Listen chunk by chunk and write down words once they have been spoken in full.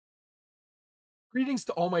Greetings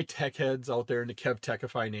to all my tech heads out there in the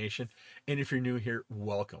KevTechify Nation, and if you're new here,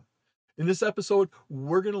 welcome. In this episode,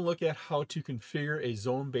 we're going to look at how to configure a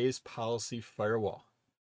zone-based policy firewall.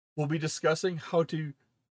 We'll be discussing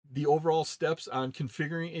the overall steps on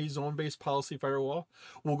configuring a zone-based policy firewall.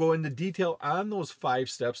 We'll go into detail on those 5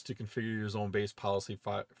 steps to configure your zone-based policy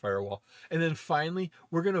firewall. And then finally,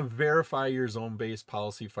 we're going to verify your zone-based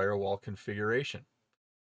policy firewall configuration.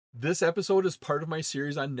 This episode is part of my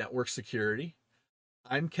series on network security.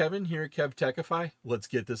 I'm Kevin here at KevTechify. Let's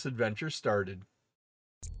get this adventure started.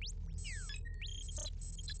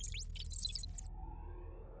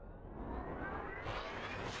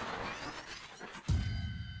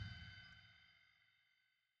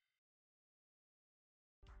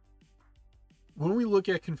 When we look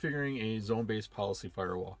at configuring a zone-based policy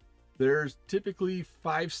firewall, there's typically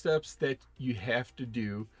 5 steps that you have to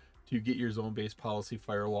do to get your zone-based policy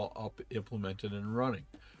firewall up, implemented, and running.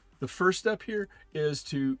 The first step here is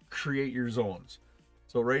to create your zones.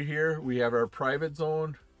 So right here, we have our private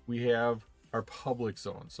zone, we have our public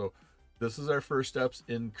zone. So this is our first steps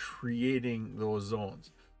in creating those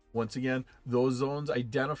zones. Once again, those zones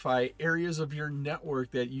identify areas of your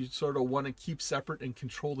network that you sort of want to keep separate and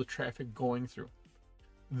control the traffic going through.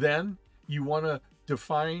 Then you want to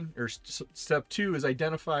define, or step 2 is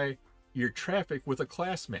identify your traffic with a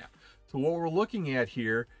class map. So what we're looking at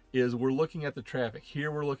here is we're looking at the traffic.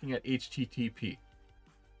 Here we're looking at HTTP.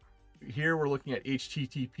 Here we're looking at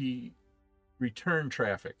HTTP return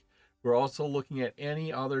traffic. We're also looking at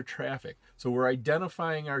any other traffic. So we're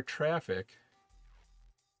identifying our traffic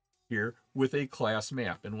here with a class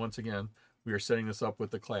map. And once again, we are setting this up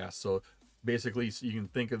with the class. So basically, you can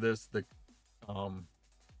think of this, the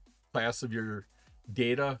class of your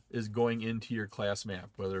data is going into your class map,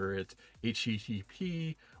 whether it's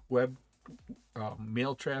HTTP, web,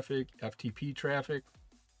 mail traffic, FTP traffic.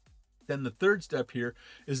 Then the third step here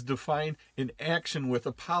is define an action with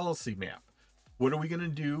a policy map. What are we going to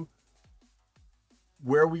do?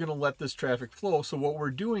 Where are we going to let this traffic flow? So what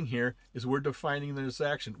we're doing here is we're defining this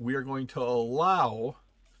action. We are going to allow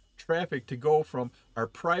traffic to go from our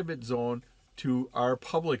private zone to our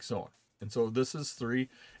public zone. And so this is 3.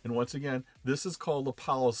 And once again, this is called a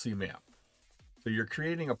policy map. So you're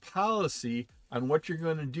creating a policy on what you're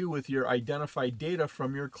going to do with your identified data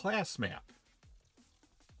from your class map.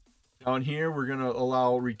 Down here, we're going to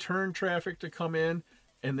allow return traffic to come in,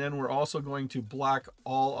 and then we're also going to block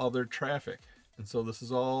all other traffic. And so this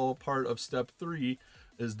is all part of step 3,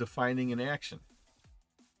 is defining an action.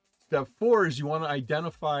 Step 4 is you want to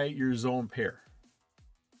identify your zone pair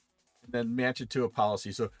and then match it to a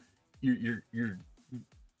policy. So you're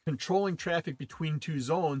controlling traffic between 2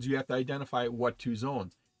 zones. You have to identify what 2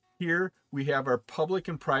 zones. Here we have our public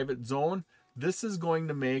and private zone. This is going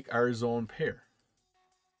to make our zone pair.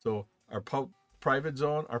 So our private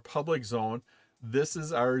zone, our public zone, this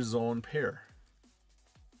is our zone pair.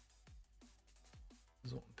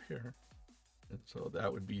 Zone pair. And so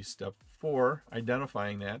that would be step 4,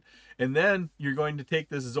 identifying that. And then you're going to take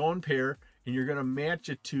this zone pair and you're going to match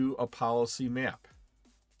it to a policy map.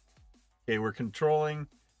 Okay,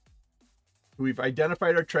 we've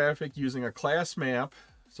identified our traffic using a class map.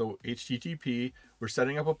 So HTTP, we're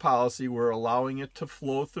setting up a policy, we're allowing it to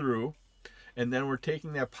flow through, and then we're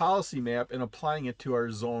taking that policy map and applying it to our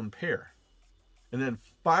zone pair. And then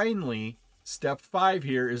finally, step 5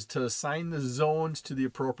 here is to assign the zones to the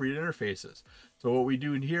appropriate interfaces. So what we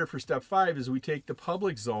do in here for step 5 is we take the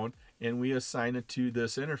public zone and we assign it to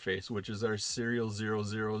this interface, which is our serial 000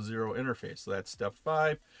 interface. So that's step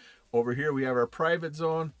 5. Over here we have our private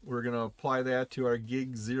zone. We're going to apply that to our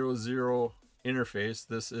gig 00 interface.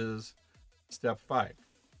 This is step 5.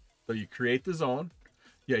 So you create the zone,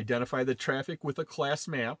 you identify the traffic with a class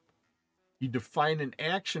map, you define an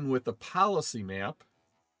action with a policy map,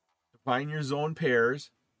 define your zone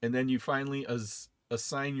pairs, and then you finally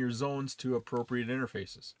assign your zones to appropriate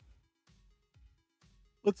interfaces.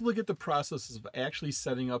 Let's look at the process of actually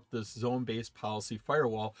setting up this zone-based policy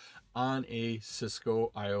firewall on a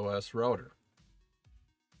Cisco IOS router.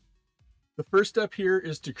 The first step here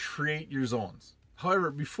is to create your zones.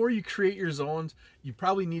 However, before you create your zones, you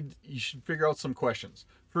should figure out some questions.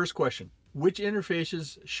 First question, which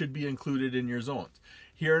interfaces should be included in your zones?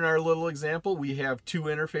 Here in our little example, we have 2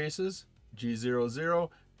 interfaces, G00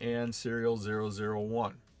 and serial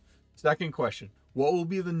 001. Second question, what will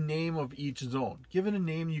be the name of each zone? Given a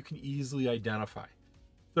name you can easily identify.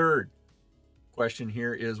 Third question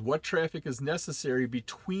here is what traffic is necessary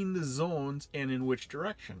between the zones and in which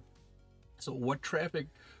direction? So what traffic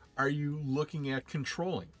are you looking at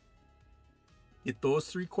controlling? Get those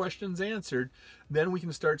 3 questions answered, then we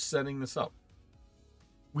can start setting this up.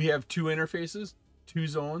 We have 2 interfaces. 2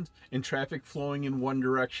 zones, and traffic flowing in one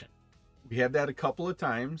direction. We have that a couple of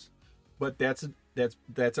times, but that's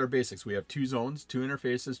our basics. We have 2 zones, 2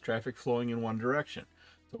 interfaces, traffic flowing in one direction.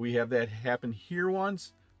 So we have that happen here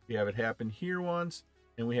once, we have it happen here once,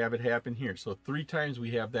 and we have it happen here. So 3 times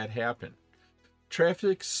we have that happen.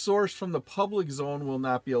 Traffic sourced from the public zone will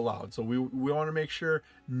not be allowed. So we want to make sure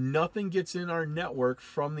nothing gets in our network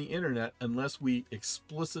from the internet unless we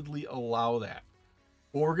explicitly allow that.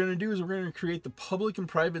 What we're going to do is we're going to create the public and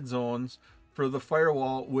private zones for the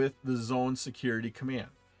firewall with the zone security command.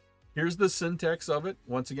 Here's the syntax of it.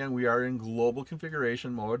 Once again, we are in global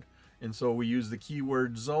configuration mode. And so we use the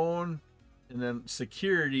keyword zone and then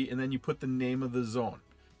security, and then you put the name of the zone.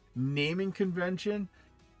 Naming convention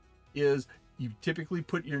is you typically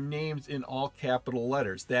put your names in all capital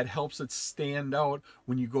letters. That helps it stand out.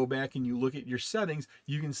 When you go back and you look at your settings,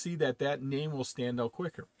 you can see that that name will stand out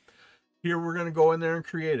quicker. Here we're going to go in there and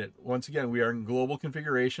create it. Once again, we are in global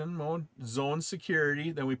configuration mode, zone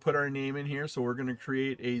security. Then we put our name in here. So we're going to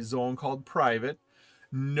create a zone called private.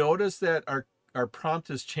 Notice that our prompt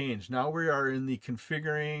has changed. Now we are in the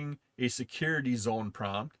configuring a security zone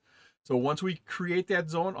prompt. So once we create that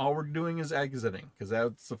zone, all we're doing is exiting, because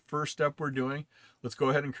that's the first step we're doing. Let's go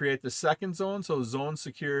ahead and create the second zone. So zone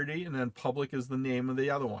security, and then public is the name of the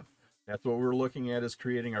other one. That's what we're looking at, is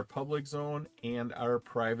creating our public zone and our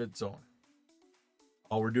private zone.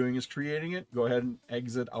 All we're doing is creating it. Go ahead and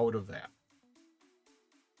exit out of that.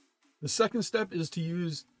 The second step is to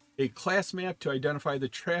use a class map to identify the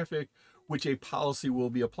traffic which a policy will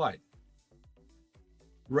be applied.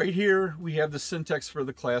 Right here, we have the syntax for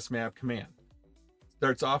the class map command.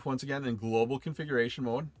 Starts off once again in global configuration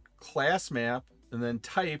mode, class map, and then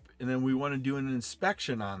type, and then we want to do an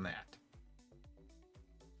inspection on that.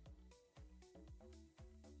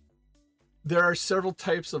 There are several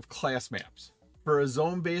types of class maps. For a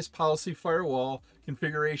zone-based policy firewall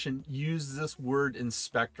configuration, use this word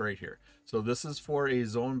inspect right here. So this is for a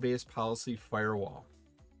zone-based policy firewall.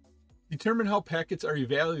 Determine how packets are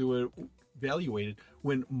evaluated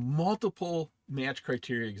when multiple match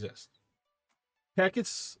criteria exist.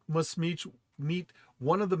 Packets must meet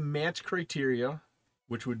one of the match criteria,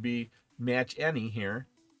 which would be match any here,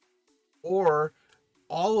 or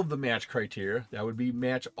all of the match criteria, that would be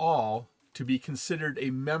match all, to be considered a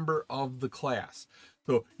member of the class.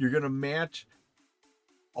 So you're going to match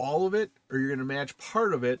all of it, or you're going to match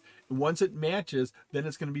part of it. And once it matches, then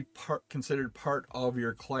it's going to be considered part of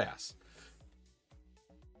your class.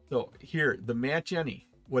 So here, the match any.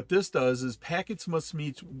 What this does is packets must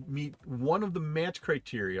meet one of the match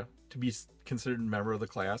criteria to be considered a member of the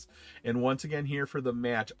class. And once again here for the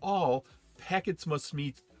match all, packets must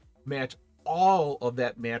match all of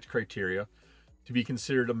that match criteria to be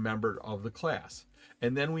considered a member of the class.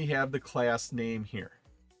 And then we have the class name here.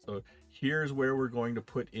 So here's where we're going to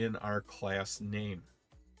put in our class name,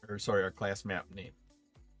 our class map name.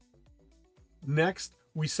 Next,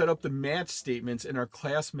 we set up the match statements in our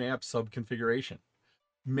class map subconfiguration.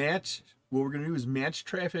 Match, what we're going to do is match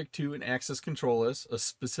traffic to an access control list, a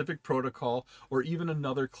specific protocol, or even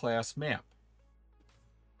another class map.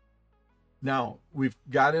 Now, we've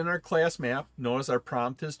got in our class map. Notice our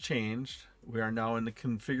prompt has changed. We are now in the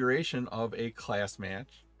configuration of a class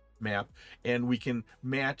map, and we can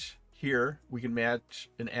match here. We can match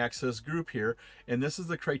an access group here, and this is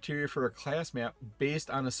the criteria for a class map based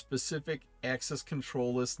on a specific access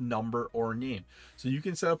control list number or name. So you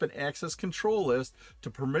can set up an access control list to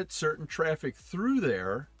permit certain traffic through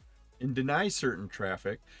there and deny certain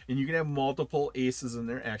traffic, and you can have multiple ACEs in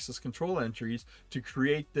there, access control entries, to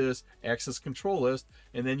create this access control list,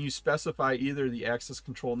 and then you specify either the access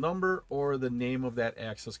control number or the name of that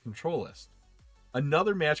access control list.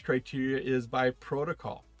 Another match criteria is by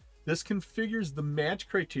protocol. This configures the match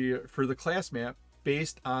criteria for the class map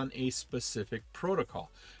based on a specific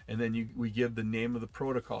protocol, and then we give the name of the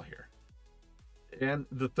protocol here. And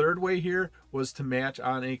the third way here was to match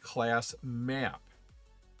on a class map.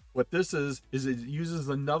 What this is it uses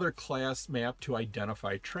another class map to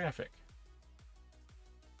identify traffic.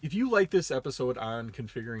 If you like this episode on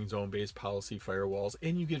configuring zone-based policy firewalls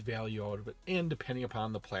and you get value out of it, and depending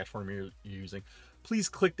upon the platform you're using, please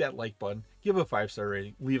click that like button, give a 5-star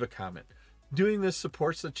rating, leave a comment. Doing this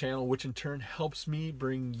supports the channel, which in turn helps me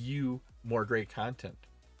bring you more great content.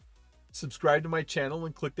 Subscribe to my channel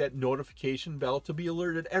and click that notification bell to be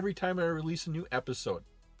alerted every time I release a new episode.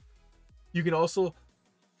 You can also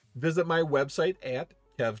visit my website at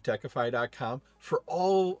KevTechify.com for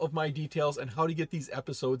all of my details and how to get these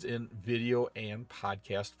episodes in video and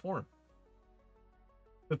podcast form.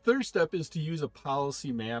 The third step is to use a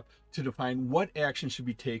policy map to define what action should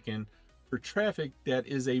be taken for traffic that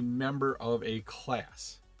is a member of a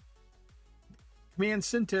class. Command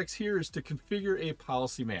syntax here is to configure a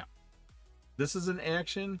policy map. This is an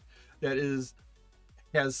action that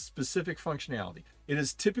has specific functionality. It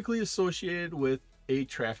is typically associated with a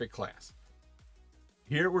traffic class.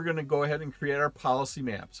 Here we're going to go ahead and create our policy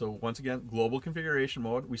map. So once again, global configuration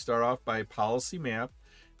mode. We start off by policy map,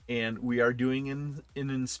 and we are doing an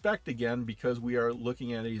inspect again because we are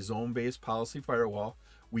looking at a zone-based policy firewall.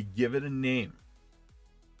 We give it a name.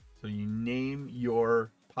 So you name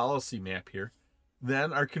your policy map here.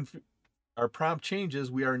 Then our prompt changes.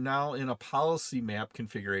 We are now in a policy map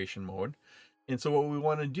configuration mode. And so what we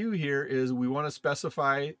want to do here is we want to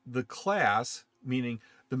specify the class, meaning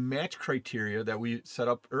the match criteria that we set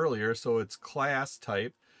up earlier. So it's class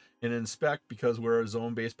type, and inspect because we're a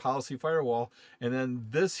zone-based policy firewall. And then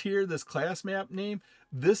this here, this class map name,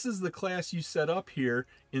 this is the class you set up here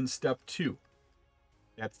in step 2.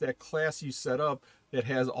 That's that class you set up that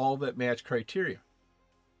has all that match criteria.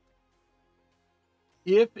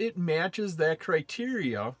 If it matches that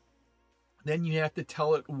criteria, then you have to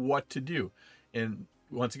tell it what to do. And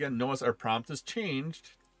once again, notice our prompt has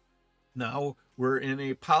changed. Now we're in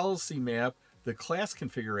a policy map, the class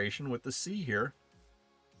configuration with the C here.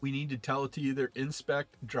 We need to tell it to either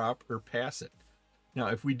inspect, drop, or pass it. Now,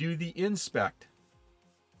 if we do the inspect,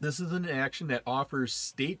 this is an action that offers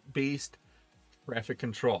state-based traffic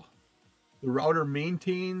control. The router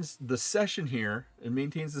maintains the session here and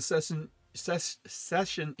maintains the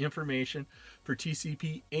session information for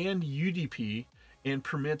TCP and UDP and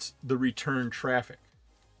permits the return traffic.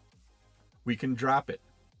 We can drop it.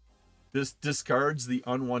 This discards the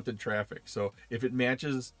unwanted traffic. So if it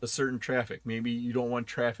matches a certain traffic, maybe you don't want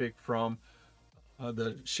traffic from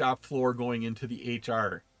the shop floor going into the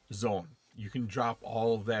HR zone, you can drop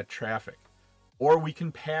all of that traffic. Or we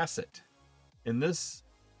can pass it. And this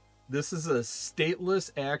is a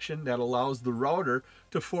stateless action that allows the router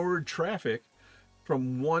to forward traffic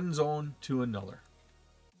from one zone to another.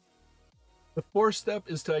 The fourth step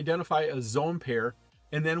is to identify a zone pair,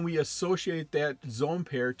 and then we associate that zone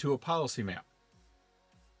pair to a policy map.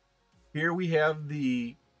 Here we have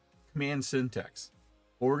the command syntax.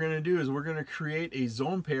 What we're going to do is we're going to create a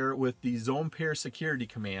zone pair with the zone pair security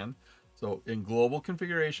command. So in global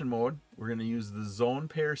configuration mode, we're going to use the zone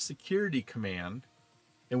pair security command,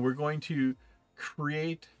 and we're going to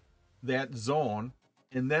create that zone.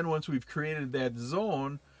 And then once we've created that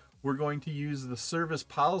zone, we're going to use the service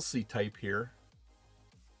policy type here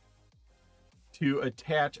to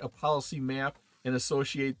attach a policy map and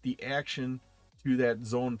associate the action to that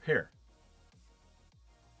zone pair.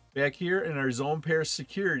 Back here in our zone pair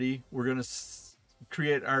security, we're going to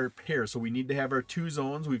create our pair. So we need to have our 2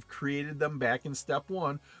 zones. We've created them back in step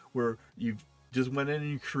 1 where you've just went in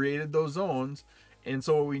and you created those zones. And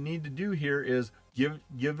so what we need to do here is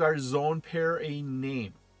give our zone pair a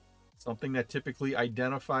name, something that typically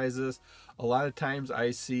identifies this. A lot of times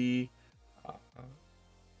I see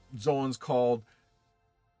zones called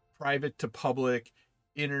private to public,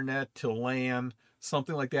 internet to LAN,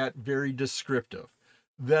 something like that, very descriptive.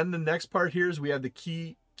 Then the next part here is we have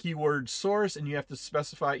the keyword source, and you have to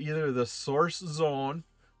specify either the source zone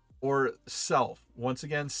or self. Once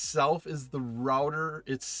again, self is the router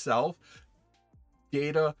itself.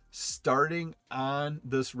 Data starting on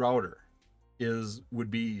this router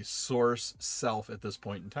would be source self at this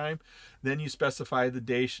point in time. Then you specify the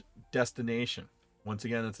destination. Once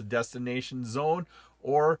again, it's a destination zone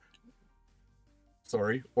or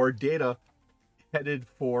data headed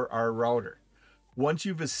for our router. Once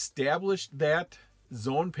you've established that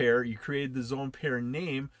zone pair, you created the zone pair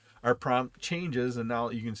name, our prompt changes, and now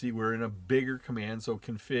you can see we're in a bigger command, so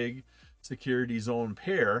config security zone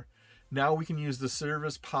pair. Now we can use the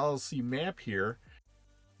service policy map here.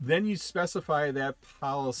 Then you specify that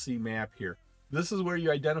policy map here. This is where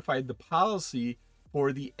you identified the policy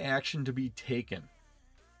for the action to be taken.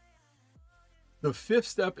 The 5th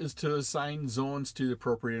step is to assign zones to the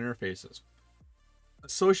appropriate interfaces.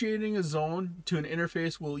 Associating a zone to an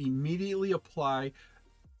interface will immediately apply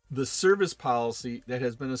the service policy that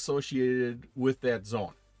has been associated with that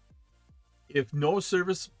zone. If no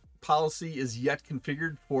service policy is yet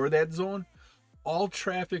configured for that zone, all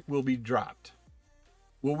traffic will be dropped.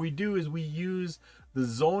 What we do is we use the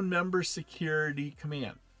zone member security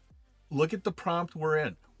command. Look at the prompt we're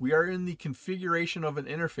in. We are in the configuration of an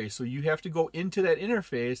interface. So you have to go into that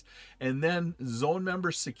interface and then zone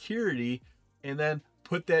member security and then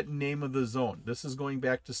put that name of the zone. This is going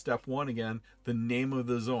back to step 1 again, the name of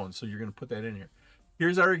the zone. So you're going to put that in here.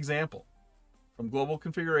 Here's our example. From global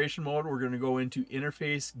configuration mode, we're going to go into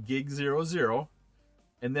interface gig 00.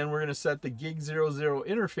 And then we're going to set the gig00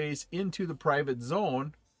 interface into the private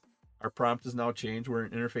zone. Our prompt is now changed. We're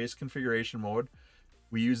in interface configuration mode.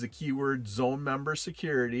 We use the keyword zone member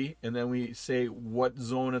security, and then we say what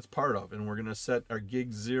zone it's part of. And we're going to set our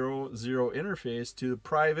gig00 interface to the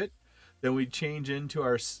private. Then we change into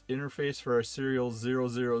our interface for our serial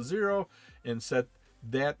 000 and set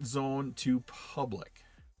that zone to public.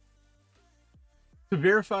 To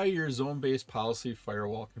verify your zone-based policy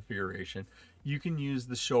firewall configuration, you can use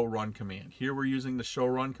the show run command. Here we're using the show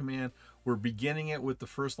run command. We're beginning it with the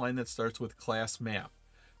first line that starts with class map.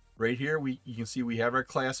 Right here, you can see we have our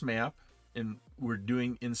class map, and we're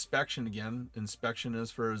doing inspection again. Inspection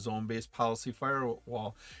is for a zone-based policy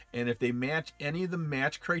firewall. And if they match any of the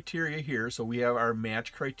match criteria here, so we have our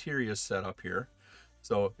match criteria set up here.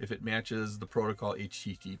 So if it matches the protocol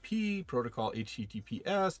HTTP, protocol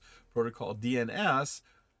HTTPS, protocol DNS,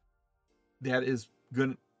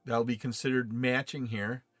 that'll be considered matching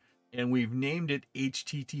here. And we've named it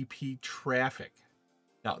HTTP traffic.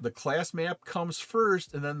 Now, the class map comes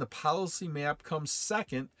first, and then the policy map comes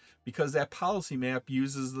second, because that policy map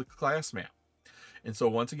uses the class map. And so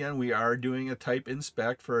once again, we are doing a type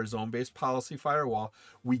inspect for our zone-based policy firewall.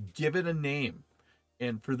 We give it a name.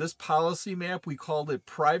 And for this policy map, we called it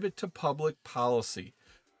private to public policy.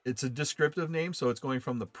 It's a descriptive name, so it's going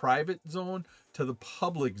from the private zone to the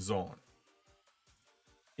public zone.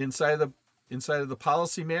 Inside of the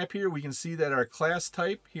policy map here, we can see that our class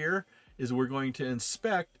type here is we're going to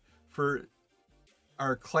inspect for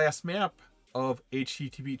our class map of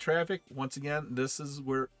HTTP traffic. Once again, this is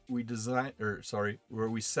where we where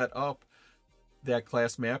we set up that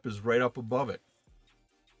class map is right up above it.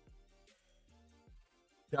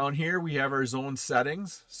 Down here, we have our zone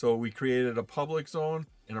settings. So we created a public zone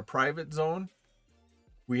and a private zone.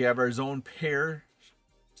 We have our zone pair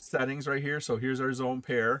settings right here. So here's our zone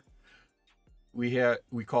pair. We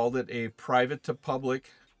called it a private to public,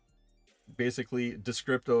 basically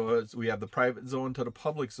descriptive. We have the private zone to the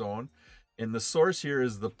public zone, and the source here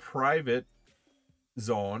is the private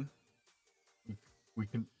zone. We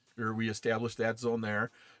established that zone there.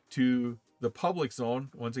 To the public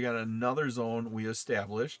zone, once again, another zone we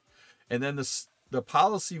established. And then the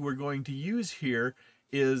policy we're going to use here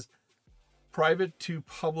is private to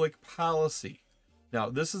public policy. Now,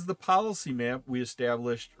 this is the policy map we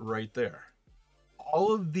established right there.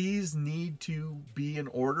 All of these need to be in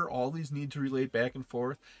order. All these need to relate back and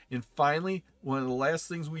forth. And finally, one of the last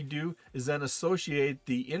things we do is then associate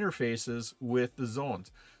the interfaces with the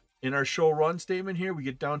zones. In our show run statement here, we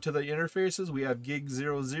get down to the interfaces. We have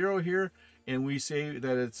gig00 here, and we say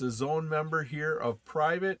that it's a zone member here of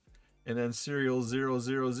private, and then serial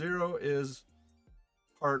 000 is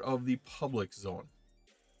part of the public zone.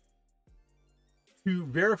 To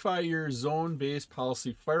verify your zone-based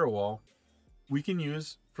policy firewall, we can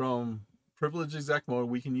use, from privilege exec mode,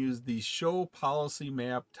 we can use the show policy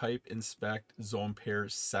map type inspect zone pair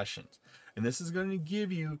sessions. And this is going to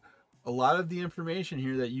give you a lot of the information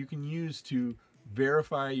here that you can use to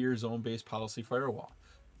verify your zone-based policy firewall.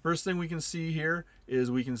 First thing we can see here is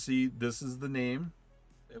we can see this is the name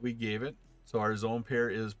that we gave it. So our zone pair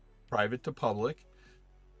is private to public.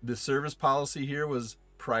 The service policy here was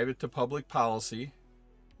private to public policy.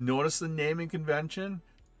 Notice the naming convention.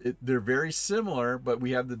 They're very similar, but we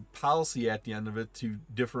have the policy at the end of it to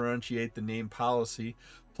differentiate the name policy.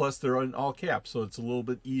 Plus, they're in all caps, so it's a little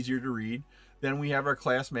bit easier to read. Then we have our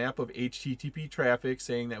class map of HTTP traffic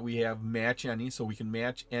saying that we have match any, so we can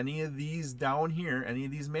match any of these down here, any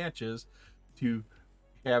of these matches, to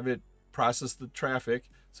have it process the traffic.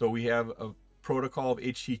 So we have a protocol of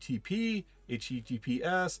HTTP,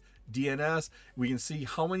 HTTPS, DNS. We can see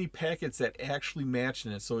how many packets that actually match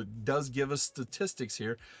in it. So it does give us statistics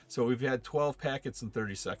here. So we've had 12 packets in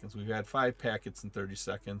 30 seconds. We've had 5 packets in 30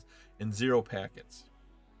 seconds and 0 packets.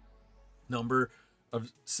 Number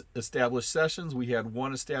of established sessions, we had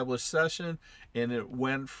 1 established session, and it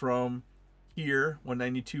went from here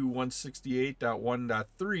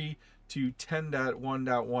 192.168.1.3 to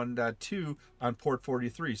 10.1.1.2 on port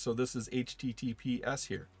 43. So this is HTTPS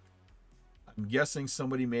here. I'm guessing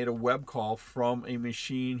somebody made a web call from a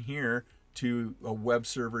machine here to a web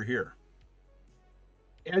server here.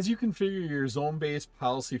 As you configure your zone-based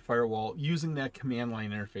policy firewall using that command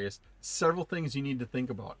line interface, several things you need to think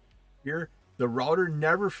about. Here, the router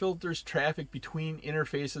never filters traffic between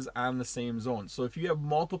interfaces on the same zone. So if you have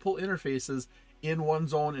multiple interfaces in one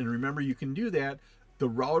zone, and remember you can do that, the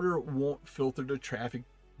router won't filter the traffic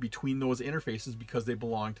between those interfaces because they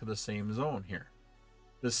belong to the same zone here.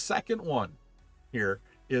 The second one here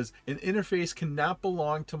is an interface cannot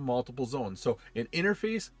belong to multiple zones. So an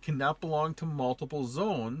interface cannot belong to multiple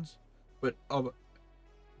zones, but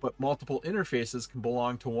but multiple interfaces can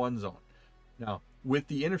belong to one zone. Now, with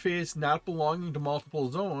the interface not belonging to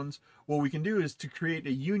multiple zones, what we can do is to create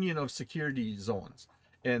a union of security zones.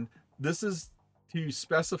 And this is to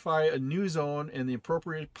specify a new zone and the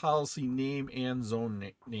appropriate policy name and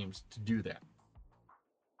zone names to do that.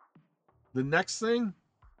 The next thing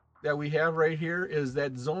that we have right here is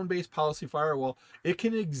that zone-based policy firewall. It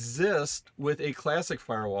can exist with a classic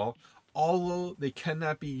firewall, although they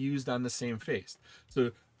cannot be used on the same interface.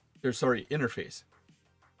 For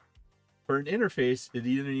an interface, it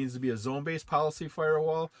either needs to be a zone-based policy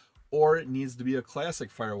firewall or it needs to be a classic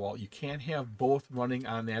firewall. You can't have both running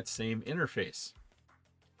on that same interface.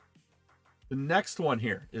 The next one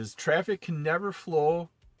here is traffic can never flow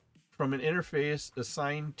from an interface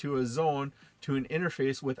assigned to a zone to an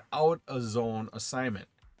interface without a zone assignment.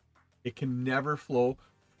 It can never flow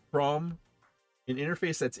from an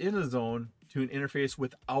interface that's in a zone to an interface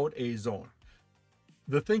without a zone.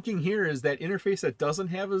 The thinking here is that interface that doesn't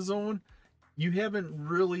have a zone, you haven't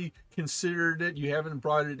really considered it. You haven't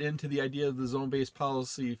brought it into the idea of the zone-based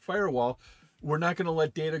policy firewall. We're not going to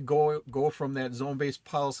let data go from that zone-based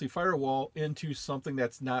policy firewall into something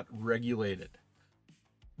that's not regulated.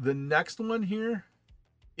 The next one here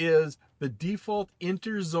is the default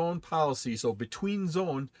interzone policy. So between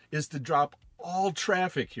zones is to drop all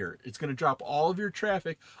traffic here. It's going to drop all of your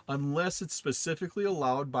traffic unless it's specifically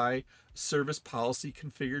allowed by service policy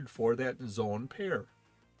configured for that zone pair.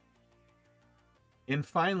 And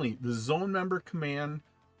finally, the zone member command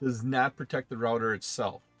does not protect the router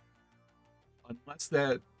itself unless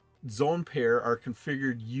that zone pair are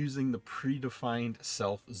configured using the predefined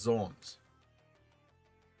self zones.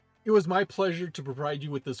 It was my pleasure to provide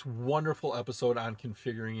you with this wonderful episode on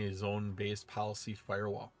configuring a zone-based policy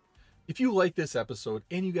firewall. If you like this episode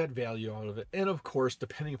and you got value out of it, and of course,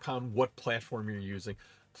 depending upon what platform you're using,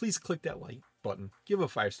 please click that like button, give a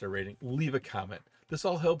 5-star rating, leave a comment. This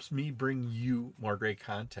all helps me bring you more great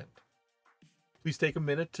content. Please take a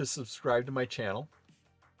minute to subscribe to my channel.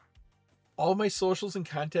 All my socials and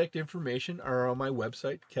contact information are on my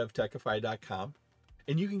website, KevTechify.com.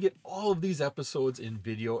 And you can get all of these episodes in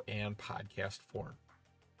video and podcast form.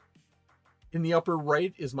 In the upper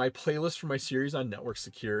right is my playlist for my series on network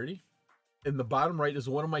security. In the bottom right is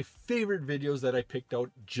one of my favorite videos that I picked out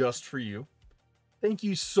just for you. Thank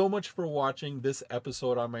you so much for watching this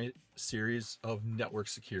episode on my series of network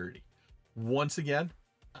security. Once again,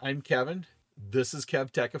 I'm Kevin. This is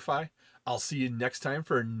KevTechify. I'll see you next time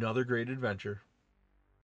for another great adventure.